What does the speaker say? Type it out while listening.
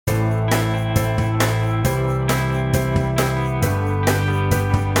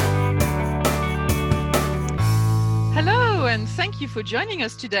Thank you for joining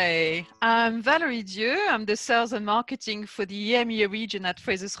us today. I'm Valerie. I'm the sales and marketing for the EMEA region at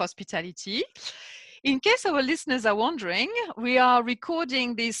Frasers Hospitality. In case our listeners are wondering, we are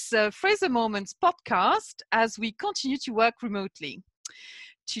recording this Fraser Moments podcast as we continue to work remotely.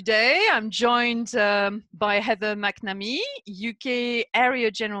 Today, I'm joined by Heather McNamee, UK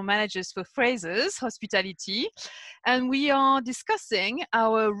Area General Managers for Frasers Hospitality, and we are discussing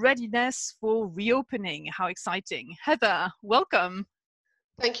our readiness for reopening. How exciting. Heather, welcome.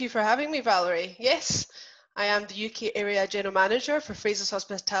 Thank you for having me, Valerie. Yes, I am the UK Area General Manager for Frasers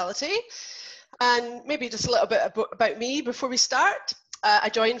Hospitality. And maybe just a little bit about me before we start. I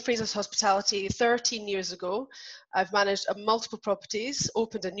joined Frasers Hospitality 13 years ago. I've managed multiple properties,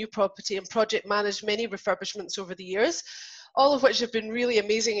 opened a new property and project managed many refurbishments over the years, all of which have been really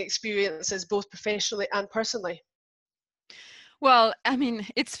amazing experiences, both professionally and personally. Well, I mean,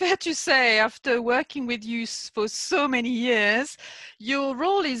 it's fair to say after working with you for so many years, your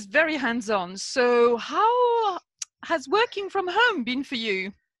role is very hands-on. So how has working from home been for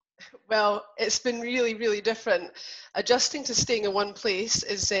you? Well, it's been really, really different. Adjusting to staying in one place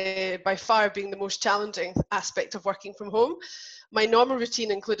is by far being the most challenging aspect of working from home. My normal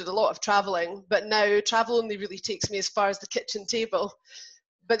routine included a lot of traveling, but now travel only really takes me as far as the kitchen table.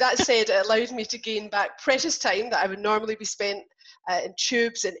 But that said, it allowed me to gain back precious time that I would normally be spent in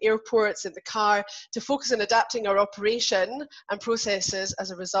tubes, in airports, in the car, to focus on adapting our operation and processes as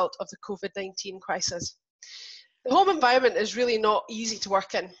a result of the COVID-19 crisis. The home environment is really not easy to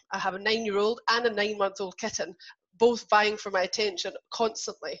work in. I have a 9-year-old and a 9-month-old kitten, both vying for my attention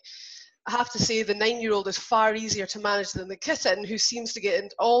constantly. I have to say the 9-year-old is far easier to manage than the kitten, who seems to get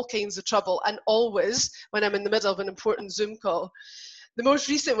into all kinds of trouble, and always when I'm in the middle of an important Zoom call. The most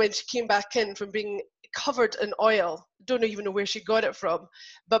recent when she came back in from being covered in oil, don't even know where she got it from,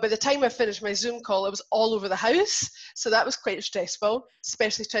 but by the time I finished my Zoom call, it was all over the house, so that was quite stressful,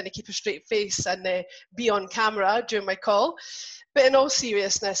 especially trying to keep a straight face and be on camera during my call. But in all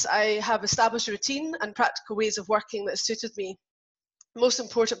seriousness, I have established a routine and practical ways of working that suited me. Most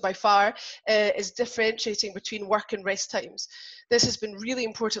important by far is differentiating between work and rest times. This has been really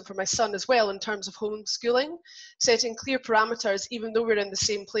important for my son as well in terms of homeschooling. Setting clear parameters, even though we're in the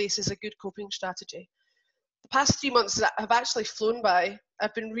same place, is a good coping strategy. The past 3 months have actually flown by.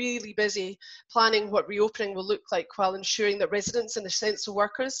 I've been really busy planning what reopening will look like while ensuring that residents and essential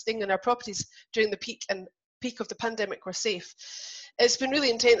workers staying in our properties during the peak of the pandemic were safe. It's been really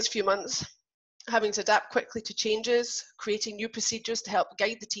intense few months, having to adapt quickly to changes, creating new procedures to help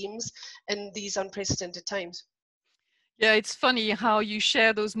guide the teams in these unprecedented times. Yeah, it's funny how you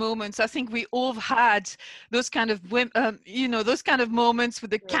share those moments. I think we all have had those kind of, those kind of moments with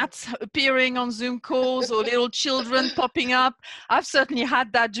the cats appearing on Zoom calls or little children popping up. I've certainly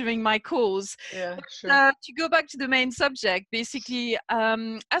had that during my calls. Yeah, sure. To go back to the main subject, basically,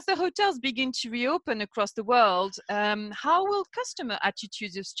 as the hotels begin to reopen across the world, how will customer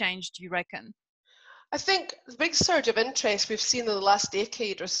attitudes change, do you reckon? I think the big surge of interest we've seen in the last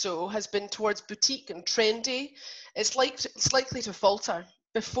decade or so has been towards boutique and trendy. It's likely to falter.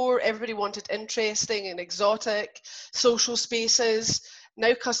 Before, everybody wanted interesting and exotic social spaces.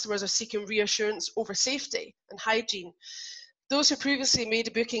 Now customers are seeking reassurance over safety and hygiene. Those who previously made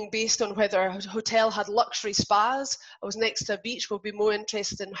a booking based on whether a hotel had luxury spas or was next to a beach will be more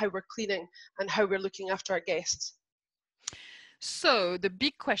interested in how we're cleaning and how we're looking after our guests. So the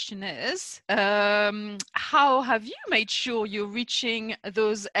big question is, how have you made sure you're reaching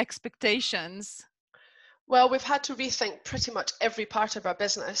those expectations? Well, we've had to rethink pretty much every part of our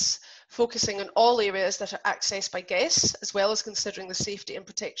business, focusing on all areas that are accessed by guests, as well as considering the safety and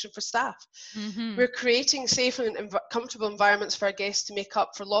protection for staff. Mm-hmm. We're creating safe and comfortable environments for our guests to make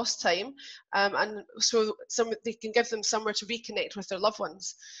up for lost time, and so they can give them somewhere to reconnect with their loved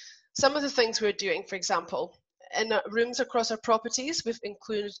ones. Some of the things we're doing, for example, in rooms across our properties, we've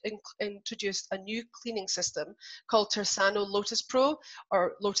introduced a new cleaning system called Tersano Lotus Pro,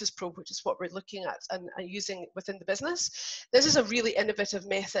 or Lotus Pro, which is what we're looking at and using within the business. This is a really innovative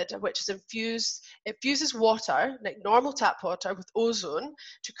method which is it fuses water, like normal tap water, with ozone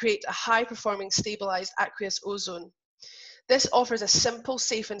to create a high-performing stabilized aqueous ozone. This offers a simple,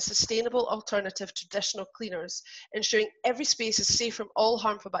 safe and sustainable alternative to traditional cleaners, ensuring every space is safe from all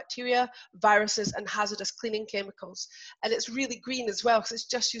harmful bacteria, viruses and hazardous cleaning chemicals. And it's really green as well because it's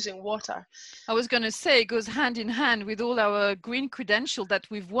just using water. I was going to say it goes hand in hand with all our green credential that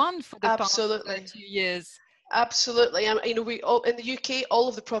we've won for the past 2 years. Absolutely. We all in the UK, all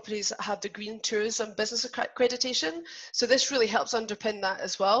of the properties have the Green Tourism Business Accreditation. So this really helps underpin that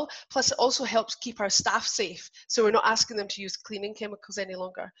as well. Plus, it also helps keep our staff safe. So we're not asking them to use cleaning chemicals any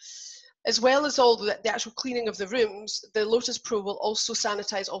longer. As well as all the actual cleaning of the rooms, the Lotus Pro will also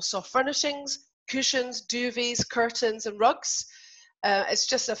sanitize all soft furnishings, cushions, duvets, curtains, and rugs. It's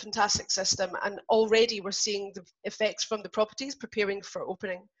just a fantastic system, and already we're seeing the effects from the properties preparing for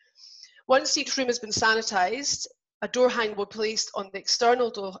opening. Once each room has been sanitized, a door hang will be placed on the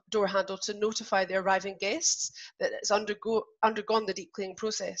external door handle to notify the arriving guests that it's undergone the deep cleaning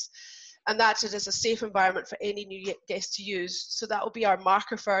process, and that it is a safe environment for any new guest to use. So that will be our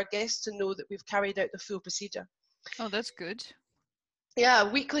marker for our guests to know that we've carried out the full procedure. Oh, that's good. Yeah,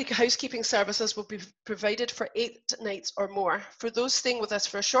 weekly housekeeping services will be provided for 8 nights or more. For those staying with us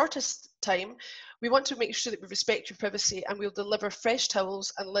for a shortest time, we want to make sure that we respect your privacy, and we'll deliver fresh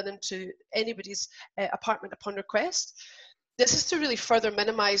towels and linen to anybody's apartment upon request. This is to really further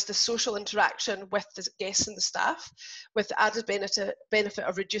minimise the social interaction with the guests and the staff, with the added benefit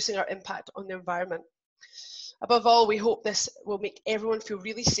of reducing our impact on the environment. Above all, we hope this will make everyone feel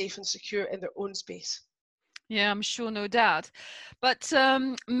really safe and secure in their own space. Yeah, I'm sure, no doubt. But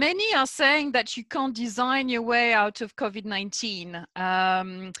many are saying that you can't design your way out of COVID-19.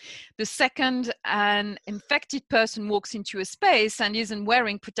 The second an infected person walks into a space and isn't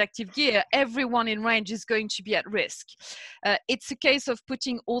wearing protective gear, everyone in range is going to be at risk. It's a case of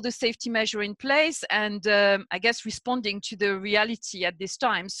putting all the safety measures in place and I guess responding to the reality at this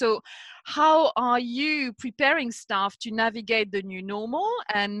time. So how are you preparing staff to navigate the new normal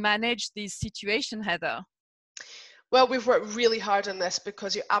and manage this situation, Heather? Well, we've worked really hard on this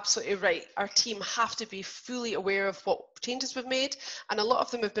because you're absolutely right. Our team have to be fully aware of what changes we've made, and a lot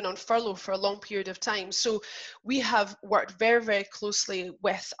of them have been on furlough for a long period of time. So we have worked very, very closely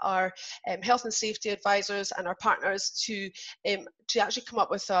with our health and safety advisors and our partners to actually come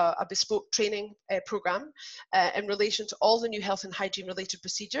up with a bespoke training programme in relation to all the new health and hygiene related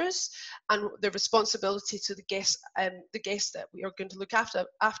procedures and the responsibility to the guests that we are going to look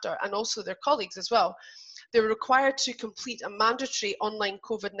after, and also their colleagues as well. They're required to complete a mandatory online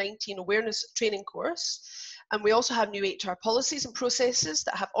COVID-19 awareness training course. And we also have new HR policies and processes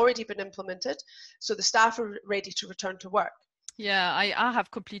that have already been implemented, so the staff are ready to return to work. Yeah, I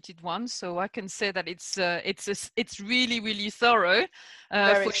have completed one, so I can say that it's really, really thorough.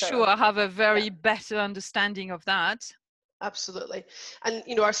 For sure, I have a very better understanding of that. Absolutely.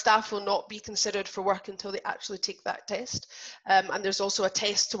 And our staff will not be considered for work until they actually take that test. And there's also a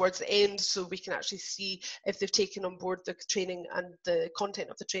test towards the end, so we can actually see if they've taken on board the training and the content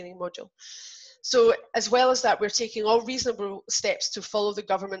of the training module. So as well as that, we're taking all reasonable steps to follow the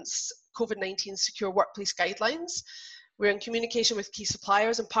government's COVID-19 secure workplace guidelines. We're in communication with key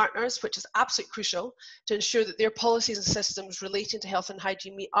suppliers and partners, which is absolutely crucial to ensure that their policies and systems relating to health and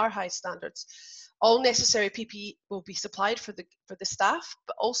hygiene meet our high standards. All necessary PPE will be supplied for the staff,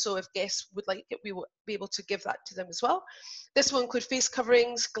 but also if guests would like it, we will be able to give that to them as well. This will include face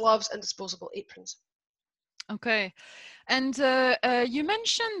coverings, gloves, and disposable aprons. Okay. And you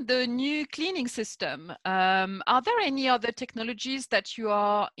mentioned the new cleaning system. Are there any other technologies that you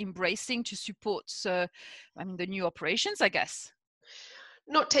are embracing to support the new operations, I guess?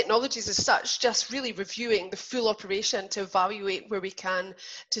 Not technologies as such, just really reviewing the full operation to evaluate where we can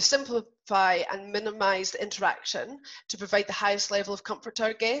to simplify and minimise the interaction to provide the highest level of comfort to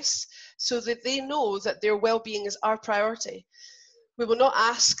our guests so that they know that their well-being is our priority. We will not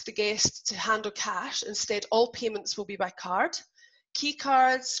ask the guests to handle cash. Instead, all payments will be by card. Key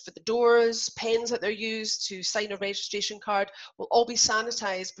cards for the doors, pens that they're used to sign a registration card will all be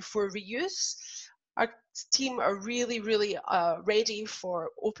sanitised before reuse. Our team are really, really ready for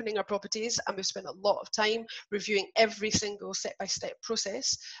opening our properties, and we've spent a lot of time reviewing every single step-by-step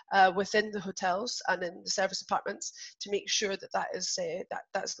process within the hotels and in the service apartments to make sure that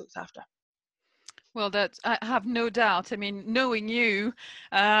that's looked after. Well, that I have no doubt. I mean, knowing you,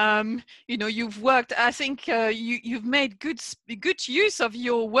 you've worked. I think you've made good use of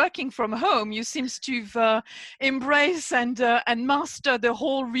your working from home. You seem to embrace and master the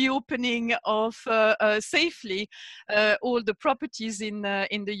whole reopening of safely all the properties in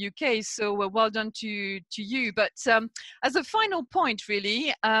the UK. So well done to you. But as a final point,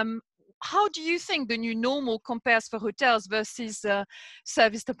 really. How do you think the new normal compares for hotels versus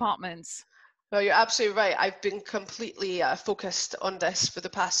serviced apartments? Well, you're absolutely right. I've been completely focused on this for the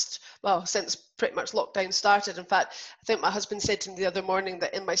past, since pretty much lockdown started. In fact, I think my husband said to me the other morning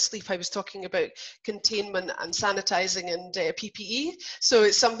that in my sleep I was talking about containment and sanitising and PPE. So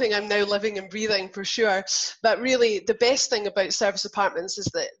it's something I'm now living and breathing for sure. But really, the best thing about service apartments is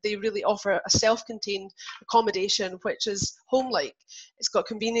that they really offer a self-contained accommodation, which is home-like. It's got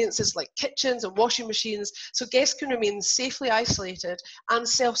conveniences like kitchens and washing machines, so guests can remain safely isolated and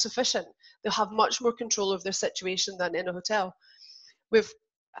self-sufficient. They'll have much more control of their situation than in a hotel. We've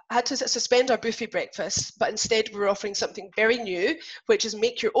had to suspend our buffet breakfast, but instead we're offering something very new, which is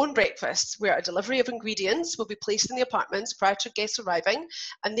make your own breakfast, where a delivery of ingredients will be placed in the apartments prior to guests arriving,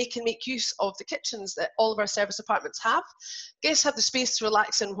 and they can make use of the kitchens that all of our service apartments have. Guests have the space to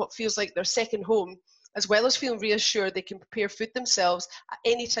relax in what feels like their second home, as well as feeling reassured they can prepare food themselves at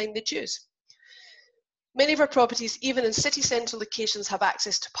any time they choose. Many of our properties, even in city centre locations, have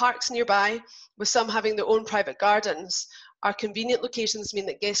access to parks nearby, with some having their own private gardens. Our convenient locations mean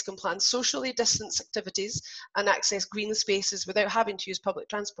that guests can plan socially distanced activities and access green spaces without having to use public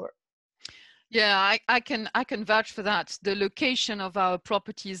transport. Yeah, I can vouch for that. The location of our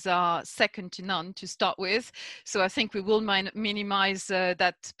properties are second to none to start with. So I think we will minimize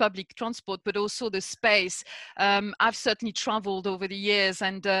that public transport, but also the space. I've certainly traveled over the years,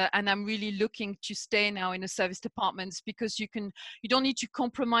 and I'm really looking to stay now in the service departments, because you don't need to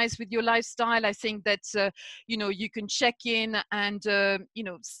compromise with your lifestyle. I think that you can check in and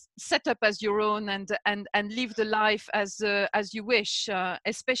set up as your own and live the life as you wish.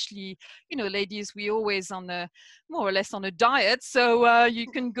 Especially ladies, we always more or less on a diet, so you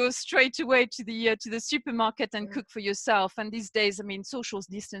can go straight away to the supermarket and cook for yourself. And these days, I mean, social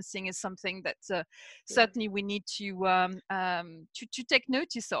distancing is something that certainly we need to take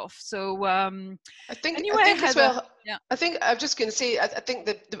notice of. So I think Heather, as well. yeah. I think I'm just going to say, I think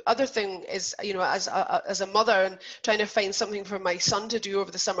that the other thing is, as a mother and trying to find something for my son to do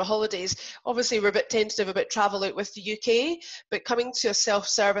over the summer holidays. Obviously, we're a bit tentative about travel out with the UK, but coming to a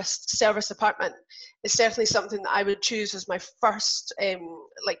service apartment is certainly something that I would choose as my first,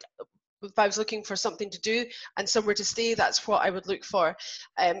 if I was looking for something to do and somewhere to stay, that's what I would look for.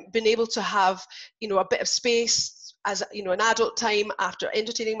 Being able to have, a bit of space as an adult time after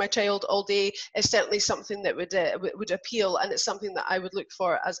entertaining my child all day is certainly something that would appeal, and it's something that I would look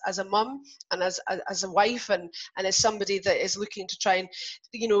for as a mum and as a wife and as somebody that is looking to try and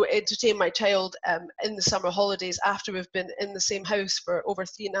entertain my child in the summer holidays after we've been in the same house for over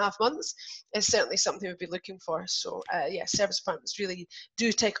 3.5 months is certainly something we'd be looking for. So service apartments really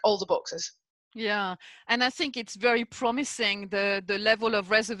do tick all the boxes. Yeah, and I think it's very promising, the level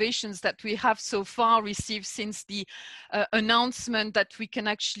of reservations that we have so far received since the announcement that we can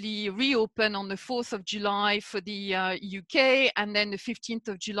actually reopen on the 4th of July for the UK, and then the 15th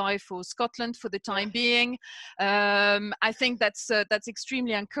of July for Scotland for the time being. I think that's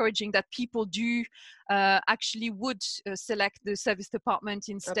extremely encouraging that people do actually would select the service department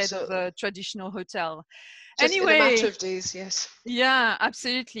instead of a traditional hotel. Just anyway, in a matter of days, yes. Yeah,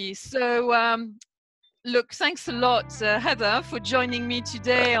 absolutely. So look, thanks a lot, Heather, for joining me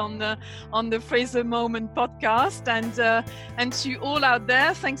today on the Fraser Moment podcast, and to all out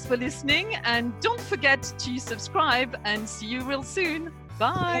there, thanks for listening, and don't forget to subscribe, and see you real soon.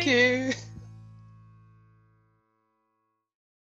 Bye. Thank you.